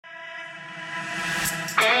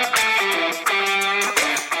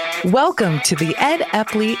Welcome to the Ed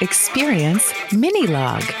Epley Experience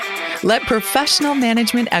Minilog. Let professional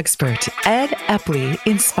management expert Ed Epley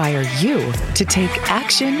inspire you to take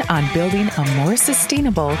action on building a more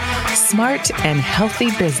sustainable, smart, and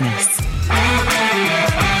healthy business.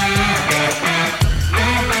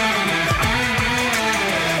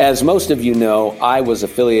 As most of you know, I was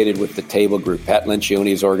affiliated with the Table Group, Pat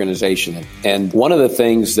Lencioni's organization. And one of the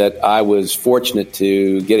things that I was fortunate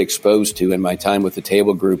to get exposed to in my time with the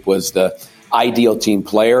Table Group was the ideal team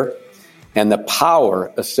player and the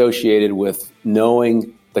power associated with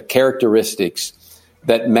knowing the characteristics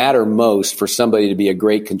that matter most for somebody to be a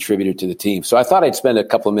great contributor to the team. So I thought I'd spend a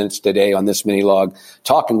couple of minutes today on this mini log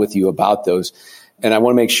talking with you about those. And I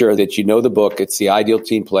want to make sure that you know the book. It's The Ideal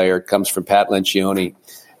Team Player. It comes from Pat Lencioni.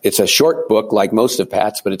 It's a short book like most of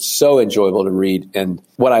Pat's, but it's so enjoyable to read. And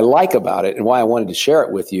what I like about it and why I wanted to share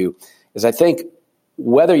it with you is I think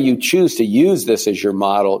whether you choose to use this as your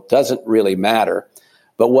model doesn't really matter.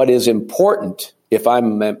 But what is important if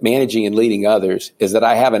I'm managing and leading others is that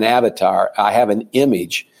I have an avatar, I have an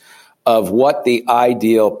image of what the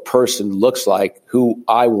ideal person looks like who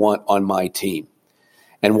I want on my team.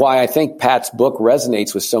 And why I think Pat's book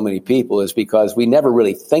resonates with so many people is because we never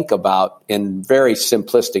really think about, in very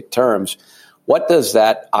simplistic terms, what does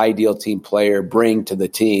that ideal team player bring to the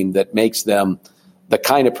team that makes them the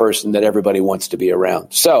kind of person that everybody wants to be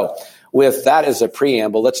around. So with that as a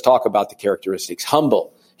preamble, let's talk about the characteristics.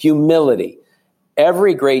 Humble, humility.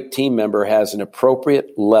 Every great team member has an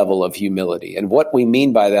appropriate level of humility. And what we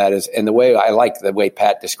mean by that is, and the way I like the way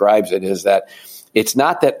Pat describes it, is that it's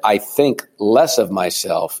not that I think less of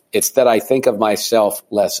myself. It's that I think of myself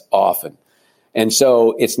less often. And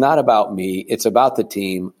so it's not about me. It's about the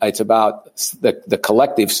team. It's about the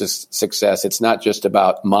collective success. It's not just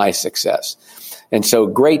about my success. And so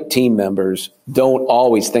great team members don't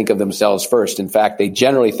always think of themselves first. In fact, they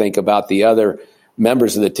generally think about the other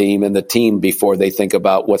members of the team and the team before they think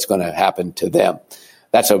about what's going to happen to them.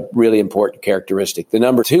 That's a really important characteristic. The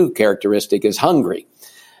number 2 characteristic is hungry.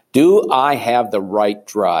 Do I have the right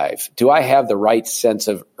drive? Do I have the right sense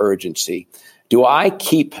of urgency? Do I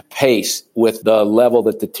keep pace with the level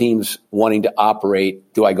that the team's wanting to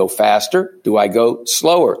operate? Do I go faster? Do I go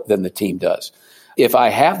slower than the team does? If I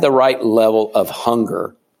have the right level of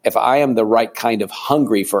hunger, if I am the right kind of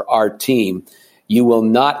hungry for our team, you will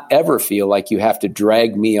not ever feel like you have to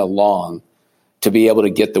drag me along to be able to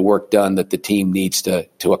get the work done that the team needs to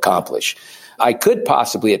accomplish. I could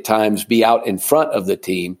possibly at times be out in front of the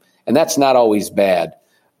team, and that's not always bad,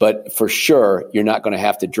 but for sure, you're not going to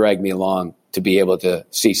have to drag me along to be able to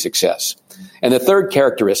see success. And the third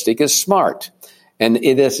characteristic is smart, and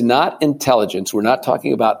it is not intelligence. We're not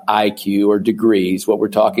talking about IQ or degrees. What we're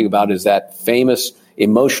talking about is that famous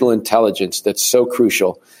emotional intelligence that's so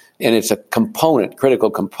crucial, and it's a component,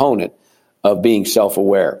 critical component of being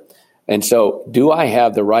self-aware. And so do I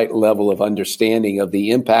have the right level of understanding of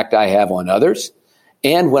the impact I have on others?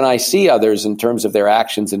 And when I see others in terms of their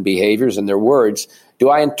actions and behaviors and their words, do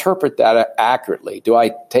I interpret that accurately? Do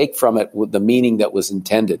I take from it the meaning that was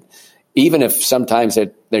intended? Even if sometimes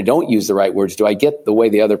they don't use the right words, do I get the way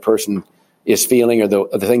the other person is feeling or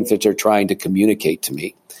the things that they're trying to communicate to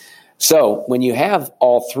me? So when you have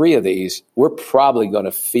all 3 of these, we're probably going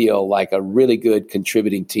to feel like a really good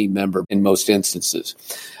contributing team member in most instances.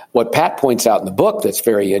 What Pat points out in the book that's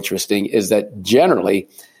very interesting is that generally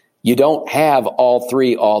you don't have all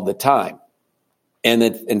 3 all the time. And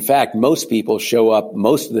that, in fact, most people show up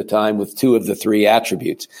most of the time with 2 of the 3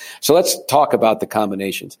 attributes. So let's talk about the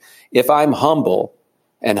combinations. If I'm humble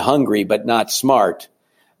and hungry but not smart,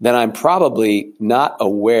 then I'm probably not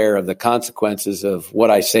aware of the consequences of what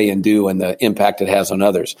I say and do and the impact it has on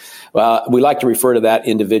others. We like to refer to that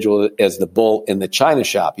individual as the bull in the china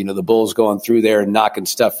shop. You know, the bull's going through there and knocking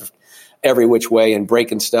stuff every which way and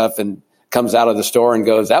breaking stuff and comes out of the store and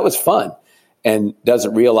goes, that was fun, and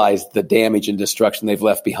doesn't realize the damage and destruction they've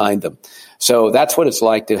left behind them. So that's what it's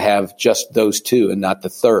like to have just those 2 and not the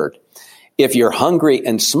third. If you're hungry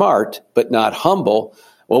and smart but not humble,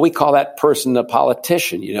 well, we call that person a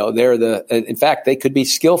politician. You know, in fact, they could be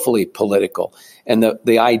skillfully political. And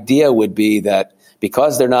the idea would be that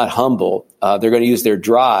because they're not humble, they're going to use their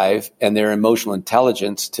drive and their emotional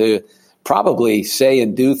intelligence to probably say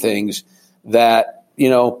and do things that, you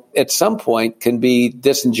know, at some point can be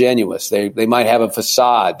disingenuous. They might have a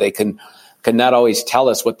facade. They can not always tell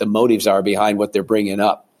us what the motives are behind what they're bringing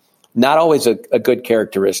up. Not always a good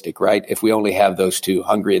characteristic, right? If we only have those 2,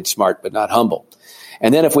 hungry and smart, but not humble.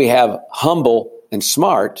 And then if we have humble and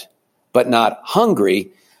smart, but not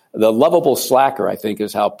hungry, the lovable slacker, I think,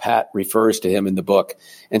 is how Pat refers to him in the book.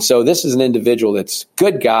 And so this is an individual that's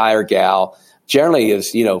good guy or gal, generally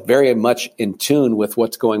is, very much in tune with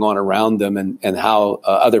what's going on around them and how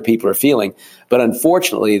other people are feeling. But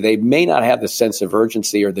unfortunately, they may not have the sense of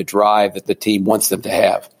urgency or the drive that the team wants them to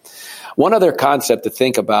have. One other concept to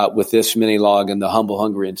think about with this mini log and the humble,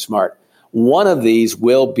 hungry, and smart. One of these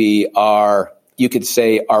will be our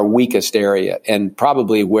weakest area, and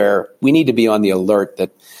probably where we need to be on the alert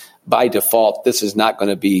that by default, this is not going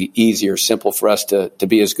to be easy or simple for us to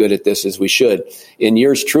be as good at this as we should. In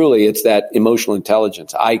yours truly, it's that emotional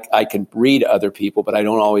intelligence. I can read other people, but I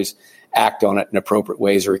don't always act on it in appropriate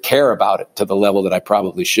ways or care about it to the level that I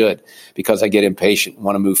probably should because I get impatient and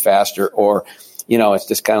want to move faster, or it's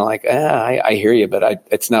just kind of like, I hear you, but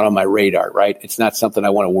it's not on my radar, right? It's not something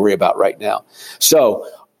I want to worry about right now. So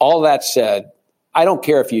all that said, I don't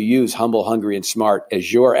care if you use humble, hungry, and smart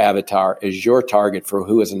as your avatar, as your target for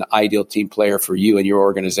who is an ideal team player for you and your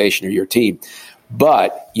organization or your team,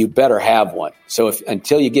 but you better have one. So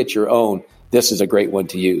until you get your own, this is a great one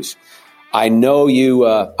to use. I know you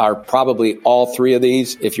are probably all three of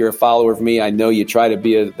these. If you're a follower of me, I know you try to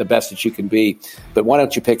be the best that you can be. But why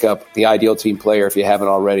don't you pick up the Ideal Team Player if you haven't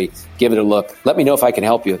already? Give it a look. Let me know if I can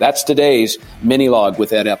help you. That's today's mini log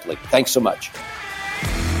with Ed Epley. Thanks so much.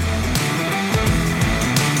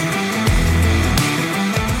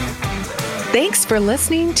 Thanks for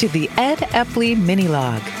listening to the Ed Epley Mini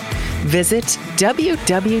Log. Visit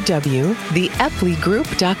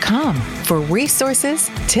www.theepleygroup.com for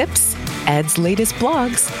resources, tips, Ed's latest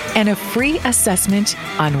blogs, and a free assessment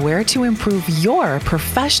on where to improve your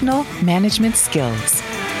professional management skills.